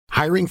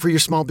Hiring for your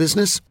small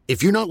business?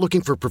 If you're not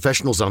looking for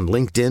professionals on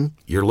LinkedIn,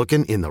 you're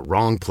looking in the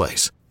wrong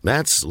place.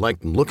 That's like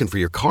looking for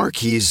your car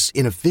keys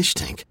in a fish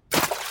tank.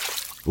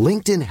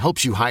 LinkedIn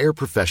helps you hire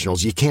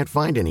professionals you can't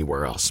find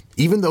anywhere else,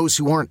 even those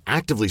who aren't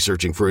actively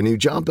searching for a new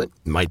job but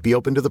might be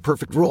open to the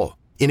perfect role.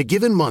 In a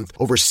given month,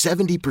 over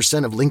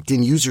 70% of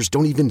LinkedIn users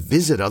don't even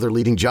visit other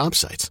leading job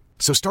sites.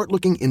 So start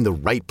looking in the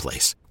right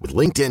place. With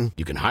LinkedIn,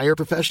 you can hire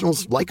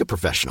professionals like a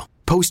professional.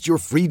 Post your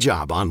free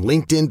job on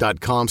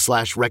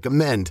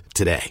linkedin.com/recommend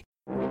today.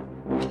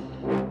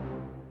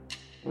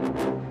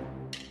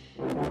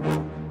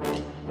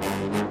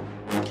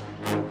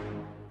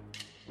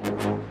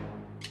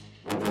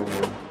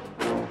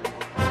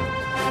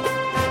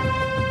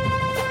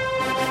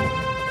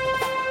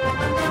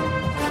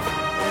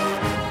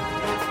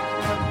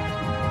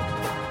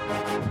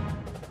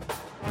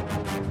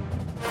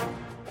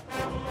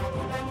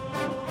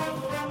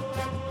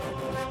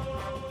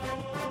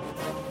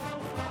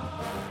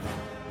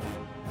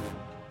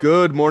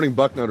 Good morning,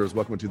 Bucknutters.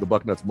 Welcome to the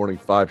Bucknuts Morning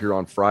Five here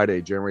on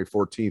Friday, January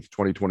 14th,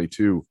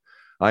 2022.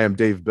 I am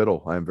Dave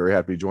Biddle. I am very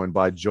happy to be joined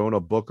by Jonah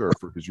Booker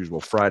for his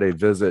usual Friday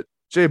visit.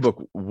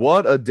 J-Book,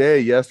 what a day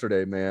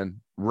yesterday, man.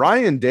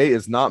 Ryan Day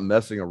is not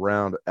messing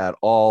around at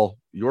all.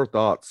 Your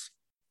thoughts?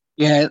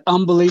 Yeah,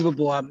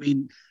 unbelievable. I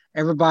mean,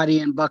 everybody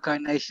in Buckeye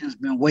Nation has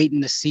been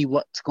waiting to see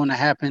what's going to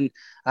happen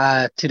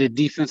to the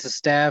defensive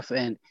staff,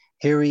 and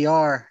here we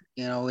are.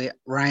 You know,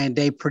 Ryan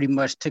Day pretty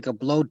much took a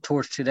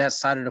blowtorch to that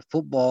side of the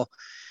football.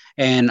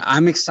 And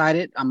I'm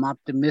excited. I'm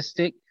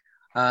optimistic.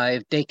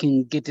 If they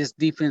can get this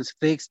defense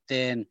fixed,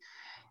 then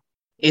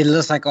it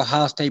looks like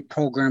Ohio State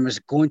program is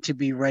going to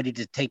be ready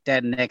to take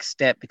that next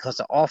step because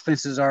the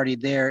offense is already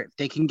there. If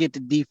they can get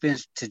the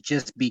defense to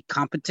just be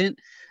competent,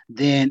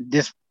 then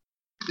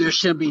there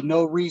should be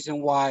no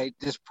reason why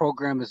this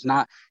program is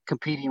not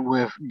competing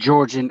with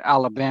Georgia and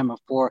Alabama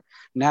for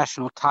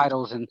national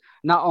titles, and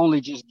not only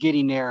just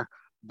getting there,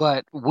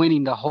 but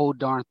winning the whole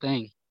darn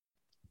thing.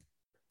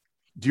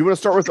 Do you want to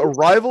start with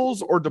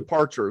arrivals or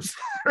departures?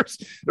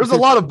 there's a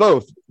lot of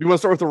both. You want to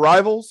start with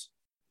arrivals?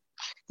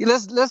 Yeah,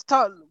 let's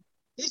talk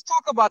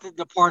about the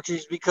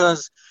departures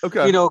because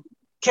you know,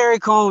 Kerry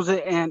Coombs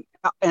and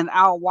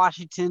Al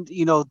Washington.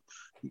 You know,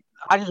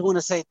 I just want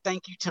to say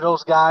thank you to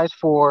those guys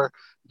for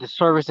the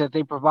service that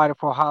they provided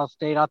for Ohio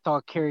State. I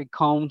thought Kerry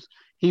Coombs,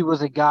 he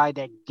was a guy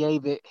that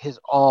gave it his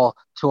all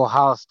to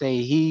Ohio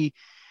State.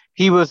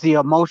 He was the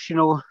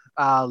emotional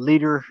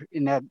leader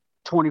in that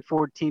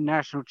 2014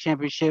 national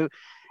championship,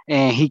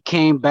 and he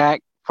came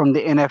back from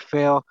the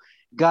NFL,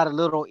 got a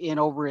little in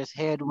over his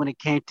head when it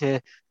came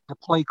to the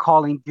play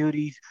calling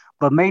duties,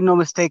 but made no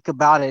mistake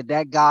about it,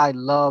 that guy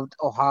loved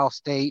Ohio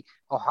State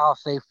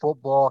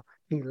football.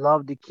 He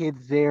loved the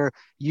kids there.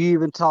 You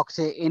even talk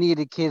to any of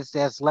the kids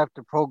that's left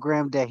the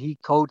program that he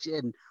coached,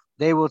 and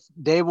they will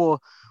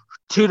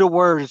to the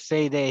word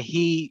say that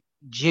he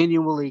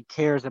genuinely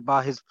cares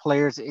about his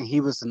players, and he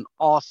was an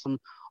awesome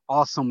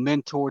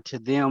mentor to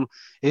them.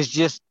 It's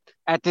just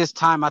at this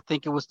time, I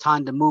think it was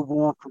time to move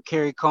on from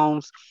Kerry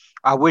Coombs.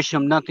 I wish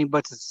him nothing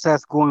but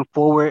success going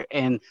forward.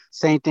 And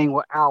same thing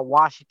with Al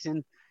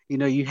Washington. You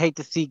know, you hate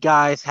to see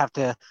guys have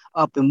to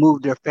up and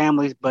move their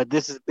families, but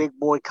this is big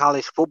boy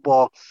college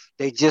football.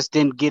 They just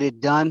didn't get it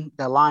done.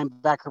 The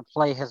linebacker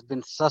play has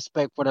been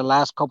suspect for the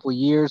last couple of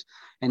years,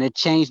 and a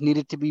change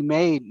needed to be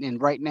made.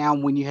 And right now,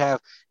 when you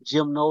have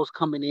Jim Knowles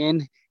coming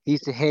in,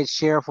 he's the head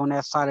sheriff on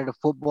that side of the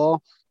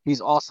football. He's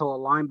also a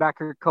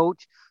linebacker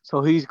coach,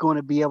 so he's going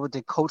to be able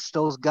to coach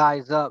those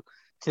guys up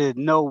to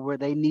know where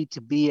they need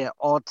to be at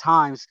all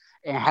times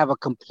and have a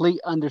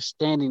complete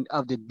understanding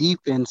of the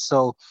defense.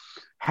 So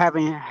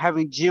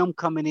having Jim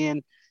coming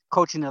in,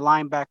 coaching the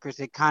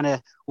linebackers, it kind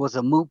of was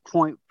a moot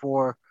point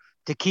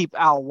to keep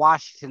Al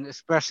Washington,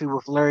 especially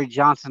with Larry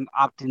Johnson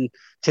opting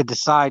to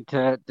decide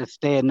to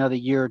stay another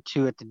year or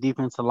two at the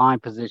defensive line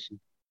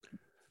position.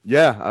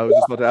 Yeah, I was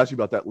just about to ask you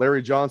about that.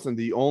 Larry Johnson,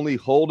 the only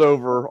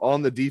holdover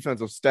on the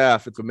defensive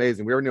staff. It's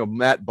amazing. We already know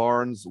Matt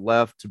Barnes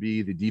left to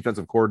be the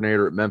defensive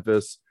coordinator at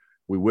Memphis.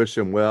 We wish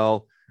him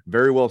well.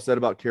 Very well said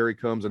about Kerry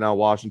Coombs and Al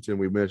Washington.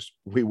 We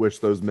wish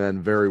those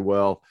men very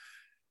well.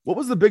 What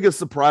was the biggest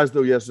surprise,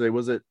 though, yesterday?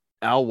 Was it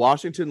Al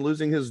Washington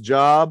losing his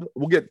job?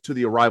 We'll get to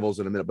the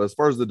arrivals in a minute, but as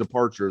far as the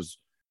departures,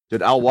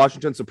 did Al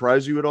Washington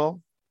surprise you at all?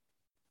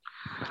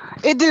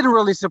 It didn't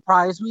really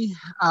surprise me,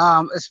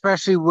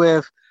 especially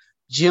with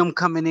Jim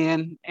coming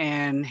in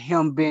and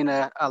him being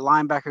a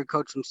linebacker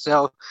coach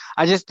himself.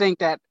 I just think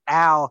that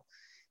Al,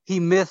 he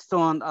missed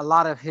on a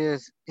lot of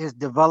his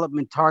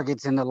development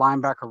targets in the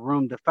linebacker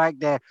room. The fact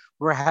that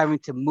we're having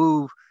to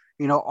move,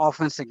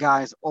 offensive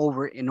guys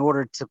over in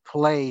order to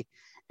play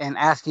and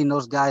asking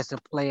those guys to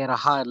play at a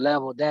high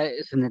level, that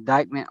is an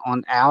indictment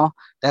on Al.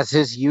 That's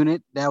his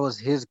unit. That was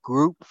his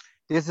group.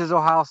 This is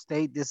Ohio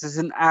State. This is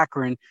in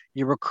Akron.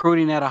 You're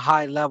recruiting at a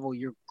high level.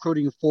 You're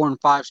recruiting 4- and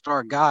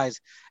 5-star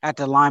guys at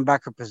the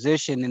linebacker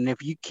position. And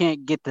if you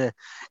can't get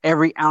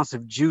every ounce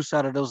of juice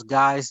out of those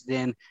guys,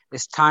 then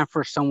it's time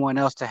for someone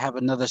else to have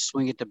another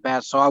swing at the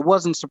bat. So I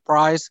wasn't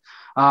surprised.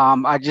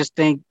 I just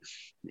think,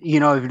 if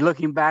you're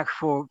looking back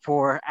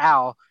for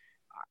Al,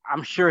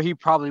 I'm sure he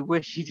probably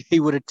wished he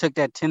would have took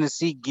that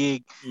Tennessee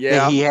gig Yeah.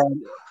 that he had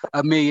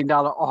 $1 million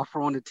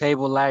offer on the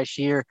table last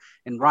year,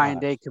 and Ryan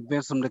Day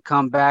convinced him to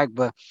come back.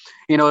 But,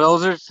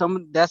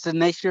 that's the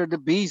nature of the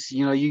beast.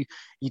 You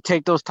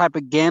take those type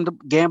of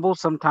gambles.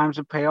 Sometimes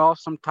it pay off,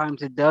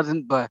 sometimes it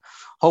doesn't, but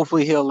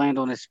hopefully he'll land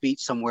on his feet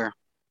somewhere.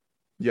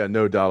 Yeah,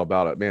 no doubt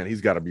about it, man.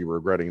 He's got to be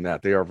regretting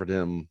that. They offered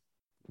him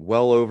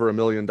well over $1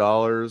 million.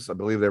 I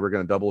believe they were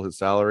going to double his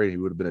salary. He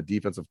would have been a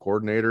defensive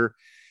coordinator.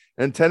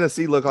 And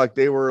Tennessee looked like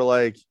they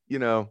were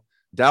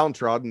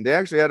downtrodden. They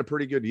actually had a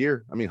pretty good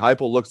year. I mean,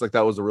 Heupel looks like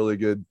that was a really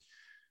good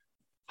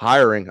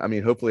hiring. I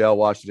mean, hopefully Al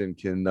Washington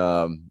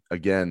can,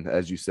 again,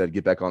 as you said,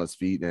 get back on his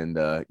feet and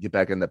get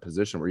back in that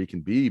position where he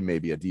can be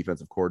maybe a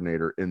defensive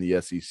coordinator in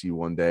the SEC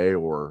one day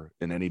or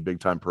in any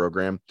big-time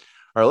program.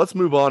 All right, let's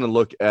move on and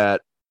look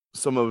at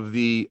some of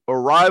the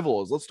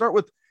arrivals. Let's start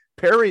with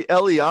Perry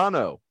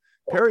Eliano.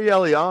 Perry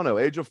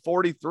Eliano, age of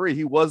 43.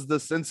 He was the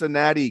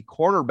Cincinnati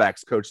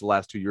cornerbacks coach the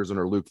last 2 years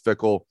under Luke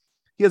Fickell.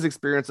 He has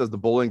experience as the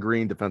Bowling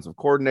Green defensive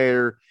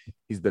coordinator.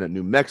 He's been at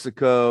New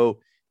Mexico.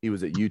 He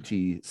was at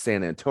UT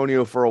San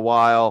Antonio for a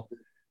while.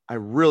 I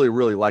really,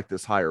 really like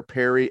this hire.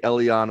 Perry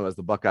Eliano as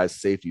the Buckeyes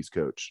safeties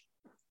coach.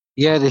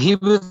 Yeah, he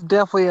was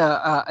definitely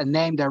a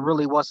name that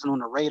really wasn't on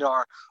the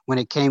radar when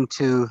it came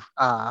to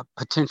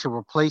potential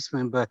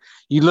replacement. But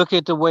you look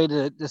at the way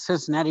the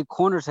Cincinnati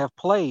corners have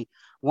played.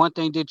 One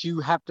thing that you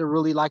have to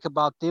really like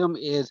about them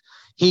is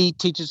he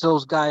teaches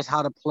those guys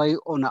how to play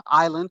on the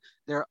island.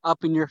 They're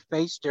up in your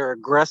face. They're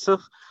aggressive.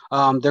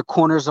 Their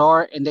corners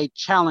are, and they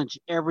challenge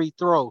every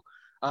throw.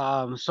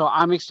 So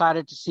I'm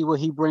excited to see what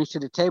he brings to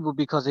the table,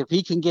 because if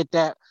he can get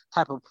that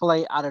type of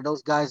play out of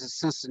those guys in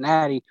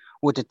Cincinnati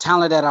with the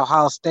talent at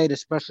Ohio State,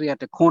 especially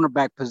at the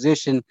cornerback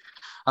position,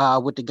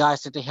 with the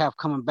guys that they have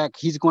coming back,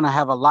 he's going to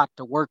have a lot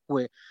to work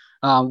with.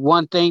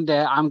 One thing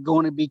that I'm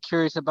going to be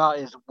curious about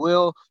is,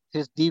 will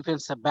his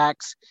defensive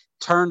backs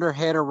turn their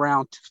head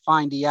around to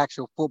find the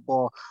actual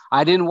football?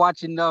 I didn't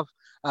watch enough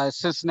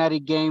Cincinnati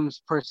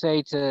games per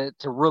se to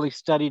really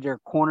study their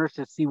corners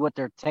to see what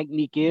their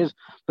technique is.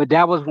 But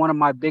that was one of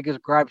my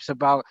biggest gripes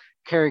about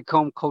Kerry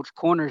Coombs coach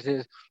corners,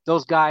 is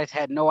those guys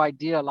had no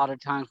idea a lot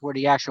of times where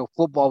the actual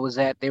football was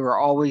at. They were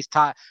always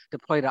taught to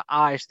play the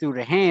eyes through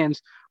the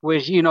hands,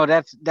 which,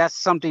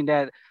 that's something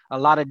that a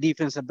lot of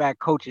defensive back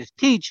coaches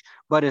teach,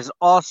 but is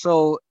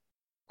also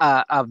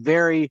a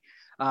very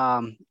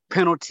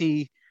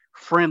penalty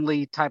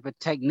friendly type of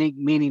technique,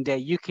 meaning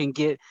that you can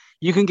get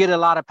a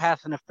lot of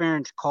pass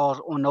interference calls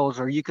on those,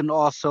 or you can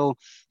also,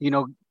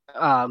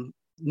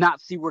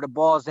 not see where the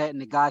ball is at and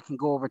the guy can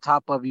go over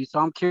top of you. So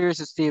I'm curious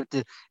to see if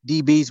the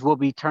DBs will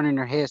be turning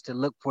their heads to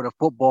look for the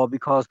football,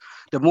 because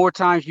the more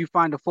times you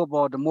find the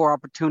football, the more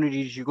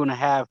opportunities you're going to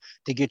have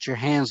to get your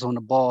hands on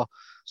the ball.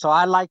 So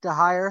I like the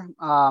hire.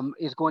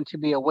 It's going to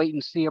be a wait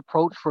and see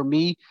approach for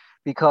me,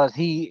 because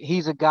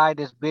he's a guy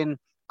that's been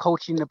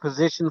coaching the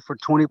position for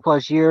 20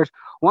 plus years.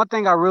 One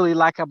thing I really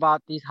like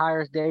about these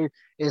hires, Dave,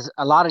 is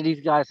a lot of these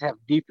guys have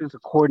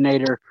defensive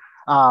coordinator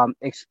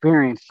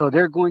experience. So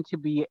they're going to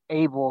be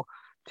able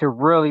to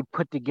really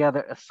put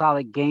together a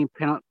solid game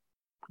plan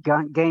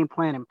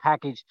and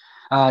package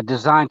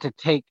designed to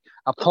take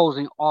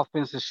opposing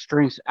offensive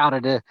strengths out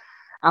of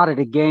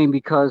the game,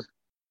 because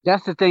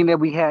that's the thing that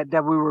we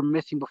were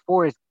missing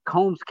before, is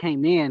Combs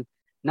came in,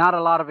 not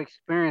a lot of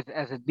experience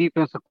as a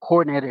defensive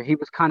coordinator. He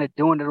was kind of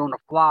doing it on the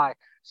fly.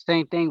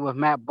 Same thing with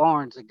Matt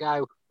Barnes, a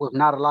guy with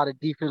not a lot of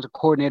defensive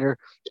coordinator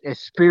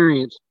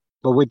experience.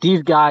 But with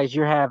these guys,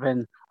 you're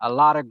having a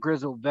lot of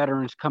grizzled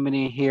veterans coming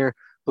in here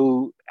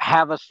who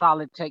have a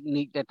solid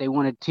technique that they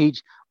want to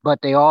teach,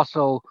 but they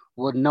also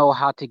would know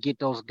how to get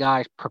those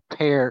guys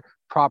prepared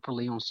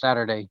properly on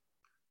Saturday.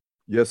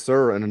 Yes,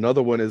 sir. And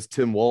another one is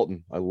Tim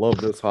Walton. I love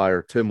this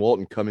hire. Tim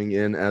Walton coming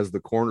in as the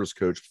corners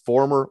coach,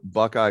 former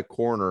Buckeye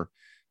corner.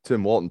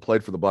 Tim Walton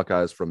played for the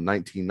Buckeyes from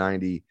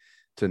 1990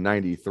 to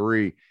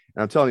 93.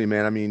 And I'm telling you,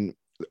 man, I mean,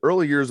 the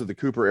early years of the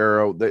Cooper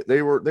era,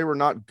 they were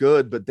not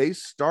good, but they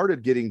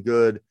started getting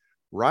good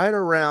right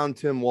around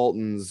Tim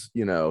Walton's,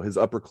 his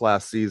upper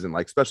class season,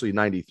 like especially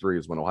 93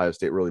 is when Ohio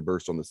State really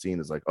burst on the scene.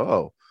 It's like,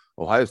 oh,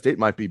 Ohio State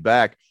might be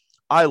back.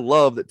 I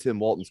love that Tim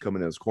Walton's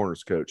coming in as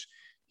corners coach.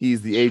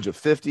 He's the age of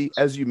 50.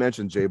 As you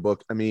mentioned, Jay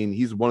Book, I mean,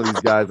 he's one of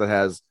these guys that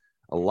has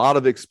a lot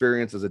of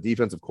experience as a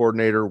defensive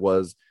coordinator,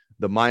 was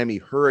the Miami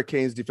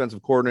Hurricanes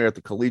defensive coordinator at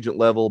the collegiate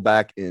level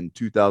back in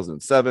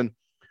 2007,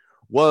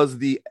 was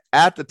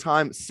at the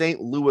time, St.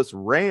 Louis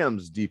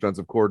Rams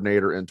defensive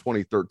coordinator in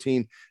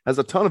 2013, has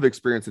a ton of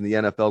experience in the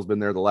NFL, has been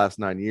there the last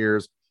 9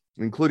 years,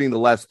 including the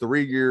last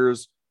 3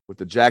 years with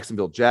the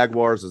Jacksonville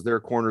Jaguars as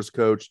their corners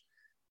coach.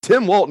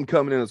 Tim Walton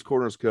coming in as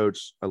corners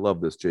coach. I love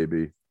this,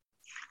 JB.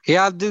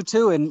 Yeah, I do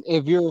too. And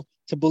if you're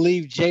to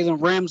believe Jalen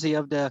Ramsey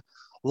of the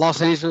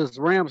Los Angeles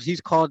Rams,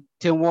 he's called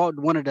Tim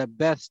Walton one of the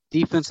best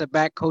defensive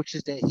back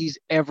coaches that he's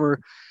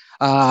ever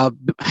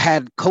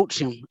had coach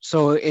him.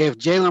 So if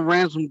Jalen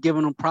Ramsey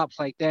giving him props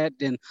like that,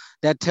 then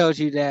that tells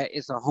you that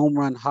it's a home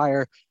run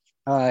hire.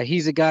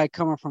 He's a guy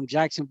coming from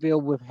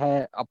Jacksonville with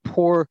had a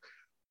poor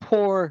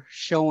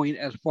showing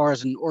as far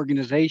as an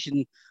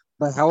organization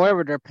But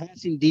however, their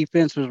passing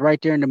defense was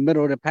right there in the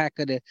middle of the pack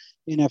of the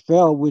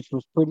NFL, which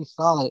was pretty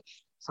solid.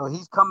 So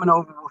he's coming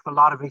over with a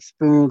lot of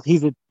experience.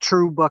 He's a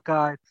true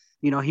Buckeye.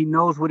 He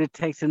knows what it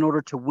takes in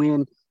order to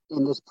win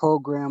in this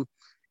program.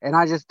 And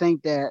I just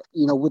think that,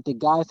 with the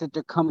guys that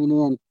they're coming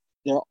in,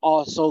 they're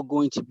also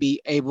going to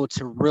be able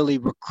to really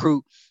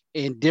recruit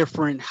in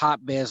different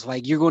hotbeds.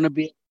 Like you're going to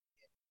be,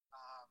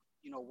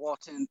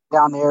 Walton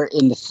down there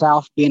in the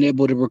South being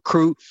able to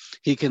recruit.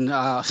 He can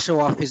show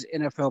off his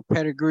NFL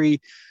pedigree.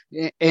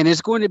 And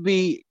it's going to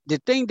be the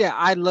thing that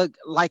I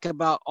like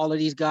about all of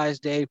these guys,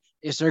 Dave,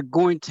 is they're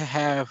going to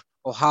have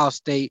Ohio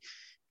State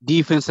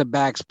defensive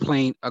backs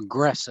playing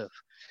aggressive,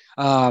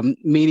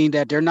 meaning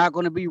that they're not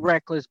going to be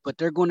reckless, but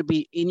they're going to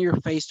be in your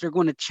face. They're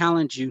going to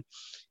challenge you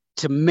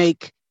to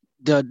make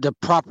the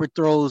proper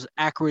throws,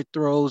 accurate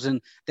throws.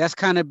 And that's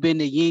kind of been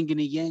the yin and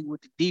the yang with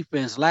the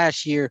defense.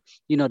 Last year,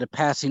 the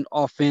passing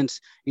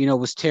offense,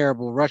 was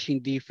terrible.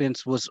 Rushing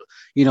defense was,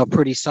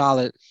 pretty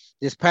solid.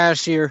 This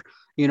past year,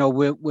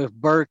 with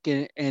Burke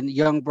and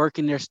young Burke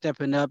in there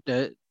stepping up,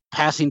 the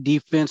passing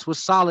defense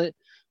was solid,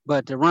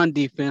 but the run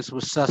defense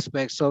was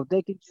suspect. So if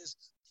they could just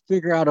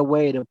figure out a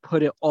way to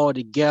put it all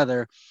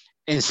together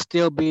and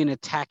still be an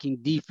attacking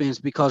defense,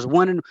 because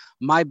one of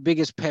my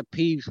biggest pet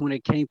peeves when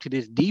it came to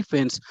this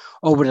defense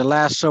over the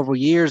last several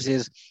years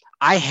is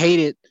I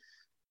hated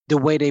the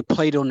way they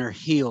played on their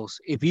heels.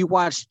 If you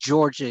watch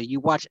Georgia, you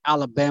watch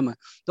Alabama,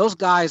 those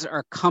guys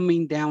are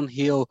coming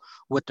downhill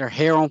with their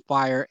hair on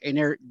fire,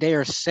 and they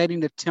are setting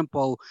the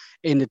tempo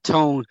and the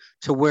tone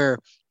to where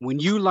when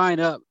you line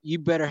up, you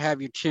better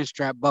have your chin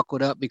strap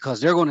buckled up because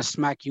they're going to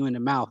smack you in the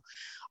mouth.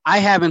 I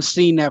haven't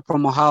seen that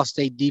from Ohio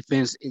State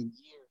defense in years.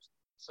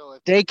 So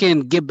if they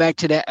can get back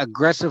to that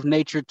aggressive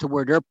nature to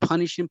where they're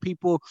punishing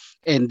people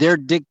and they're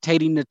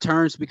dictating the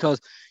terms, because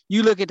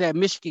you look at that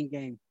Michigan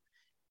game.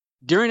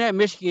 During that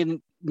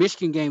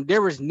Michigan game,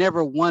 there was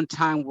never one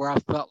time where I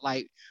felt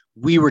like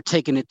we were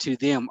taking it to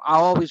them. I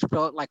always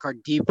felt like our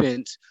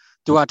defense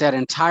throughout that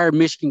entire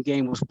Michigan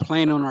game was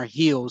playing on our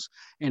heels,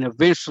 and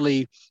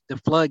eventually the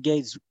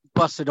floodgates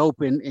busted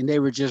open and they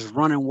were just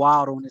running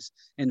wild on us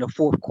in the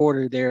fourth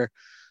quarter there.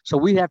 So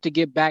we have to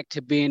get back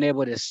to being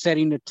able to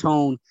setting the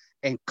tone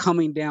and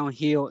coming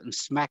downhill and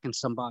smacking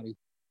somebody.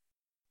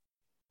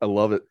 I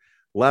love it.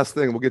 Last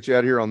thing, we'll get you out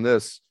of here on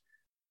this.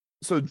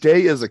 So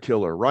Day is a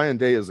killer. Ryan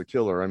Day is a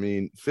killer. I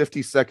mean,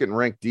 52nd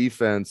ranked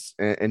defense,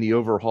 and he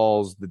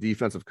overhauls the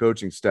defensive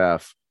coaching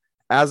staff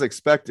as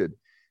expected.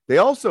 They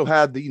also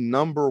had the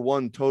number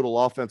one total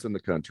offense in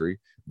the country,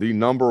 the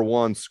number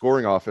one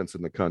scoring offense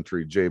in the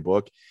country, Jay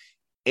Book.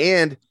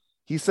 And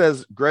he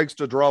says, Greg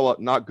Studrawa,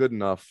 not good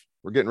enough.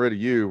 We're getting rid of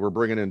you. We're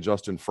bringing in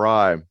Justin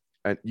Fry.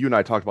 And you and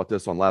I talked about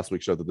this on last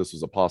week's show, that this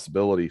was a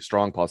possibility,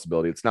 strong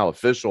possibility. It's now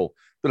official,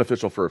 been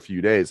official for a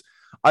few days.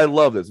 I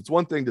love this. It's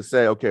one thing to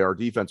say, okay, our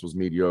defense was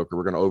mediocre,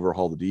 we're going to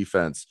overhaul the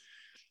defense.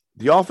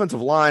 The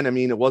offensive line, I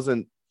mean, it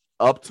wasn't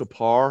up to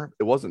par.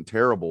 It wasn't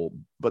terrible,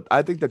 but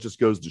I think that just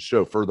goes to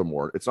show,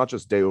 furthermore, it's not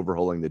just Day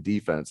overhauling the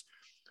defense.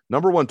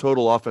 Number one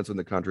total offense in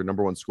the country,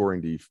 number one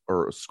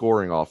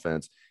scoring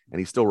offense, and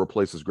he still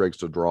replaces Greg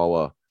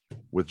Studrawa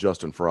with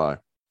Justin Fry.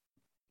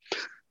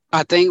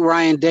 I think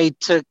Ryan Day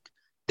took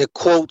the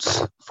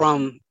quotes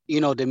from,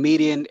 the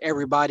media and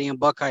everybody in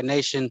Buckeye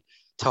Nation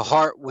to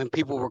heart when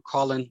people were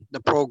calling the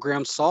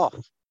program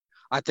soft.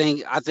 I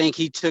think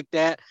he took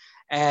that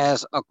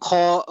as a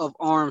call of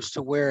arms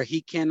to where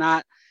he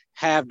cannot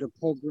have the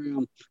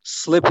program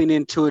slipping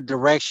into a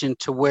direction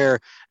to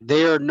where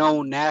they are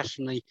known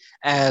nationally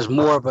as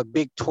more of a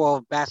Big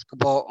 12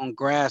 basketball on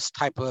grass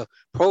type of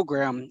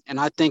program. And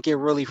I think it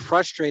really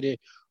frustrated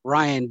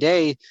Ryan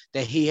Day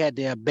that he had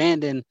to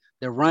abandon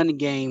the run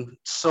game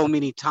so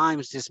many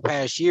times this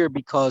past year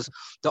because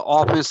the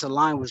offensive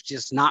line was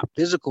just not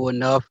physical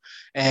enough.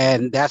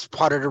 And that's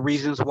part of the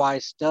reasons why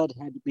Stud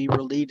had to be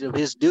relieved of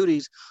his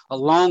duties,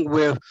 along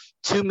with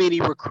too many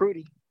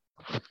recruiting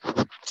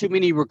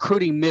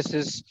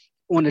misses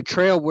on the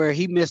trail, where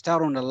he missed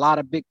out on a lot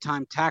of big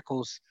time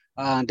tackles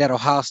that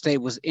Ohio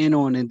State was in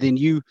on. And then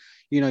you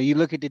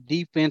look at the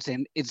defense,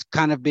 and it's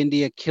kind of been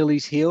the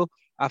Achilles heel.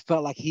 I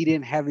felt like he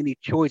didn't have any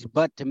choice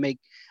but to make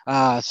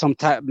some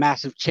type of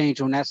massive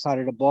change on that side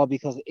of the ball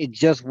because it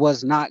just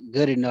was not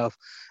good enough.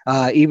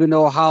 Even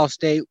though Ohio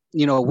State,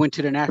 went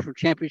to the national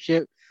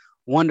championship,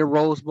 won the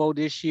Rose Bowl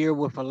this year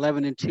with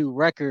 11-2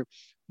 record,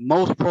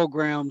 most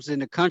programs in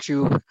the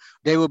country,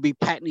 they will be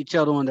patting each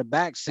other on the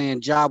back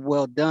saying, job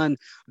well done.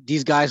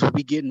 These guys will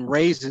be getting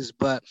raises.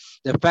 But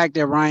the fact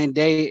that Ryan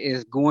Day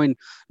is going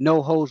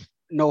no holds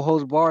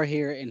bar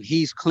here and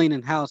he's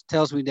cleaning house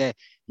tells me that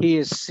he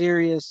is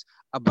serious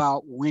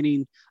about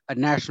winning a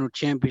national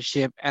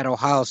championship at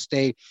Ohio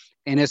State.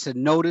 And it's a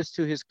notice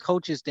to his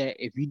coaches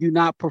that if you do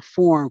not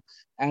perform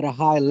at a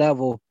high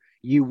level,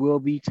 you will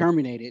be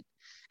terminated.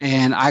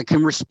 And I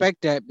can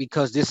respect that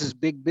because this is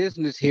big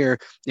business here.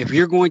 If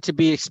you're going to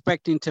be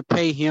expecting to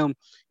pay him,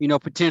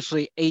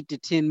 potentially $8 to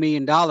 $10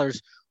 million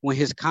when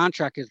his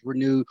contract is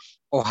renewed,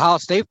 Ohio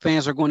State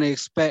fans are going to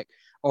expect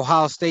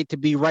Ohio State to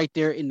be right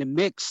there in the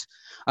mix,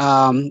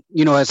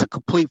 as a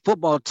complete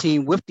football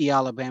team with the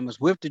Alabamas,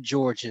 with the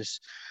Georgias.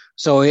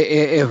 So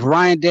if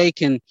Ryan Day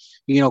can,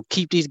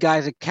 keep these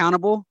guys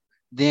accountable,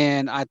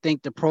 then I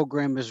think the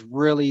program is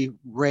really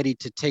ready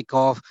to take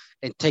off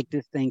and take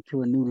this thing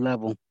to a new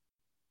level.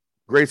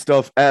 Great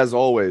stuff, as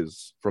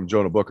always, from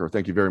Jonah Booker.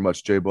 Thank you very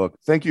much, Jay Book.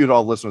 Thank you to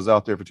all listeners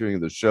out there for tuning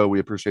into the show. We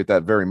appreciate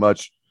that very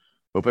much.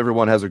 Hope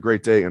everyone has a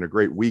great day and a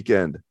great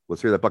weekend.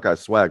 Let's hear that Buckeye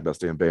swag,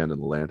 best damn band in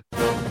the land.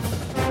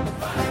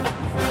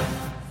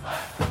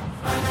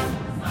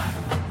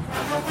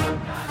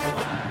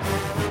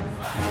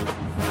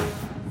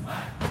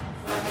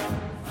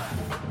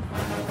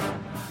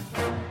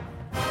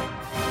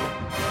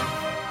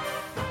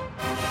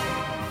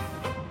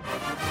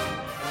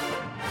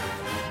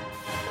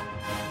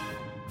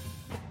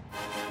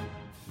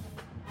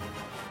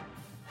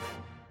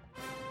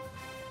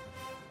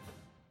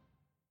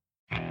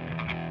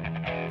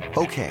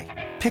 Okay,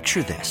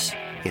 picture this.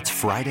 It's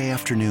Friday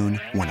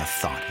afternoon when a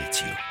thought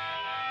hits you.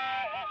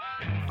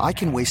 I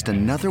can waste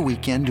another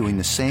weekend doing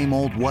the same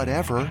old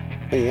whatever,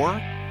 or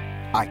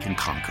I can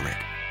conquer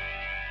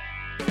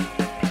it.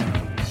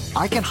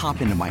 I can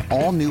hop into my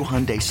all-new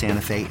Hyundai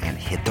Santa Fe and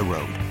hit the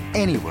road.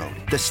 Any road.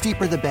 The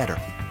steeper, the better.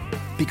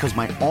 Because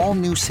my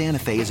all-new Santa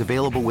Fe is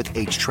available with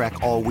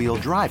H-Track all-wheel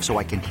drive, so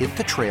I can hit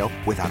the trail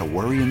without a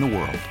worry in the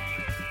world.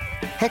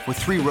 Heck, with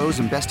 3 rows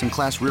and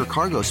best-in-class rear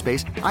cargo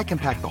space, I can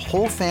pack the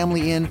whole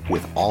family in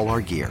with all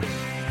our gear.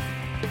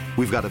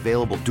 We've got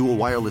available dual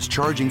wireless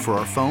charging for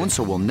our phones,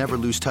 so we'll never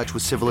lose touch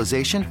with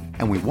civilization,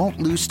 and we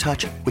won't lose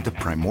touch with the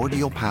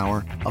primordial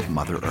power of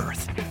Mother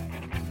Earth.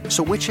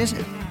 So which is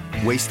it?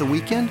 Waste the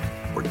weekend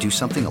or do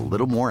something a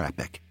little more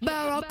epic?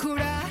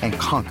 And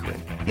conquer it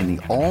in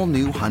the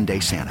all-new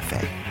Hyundai Santa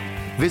Fe.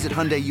 Visit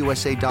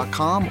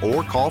HyundaiUSA.com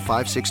or call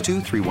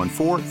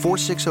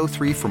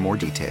 562-314-4603 for more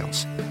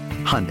details.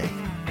 Hyundai.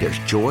 There's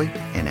joy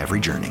in every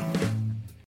journey.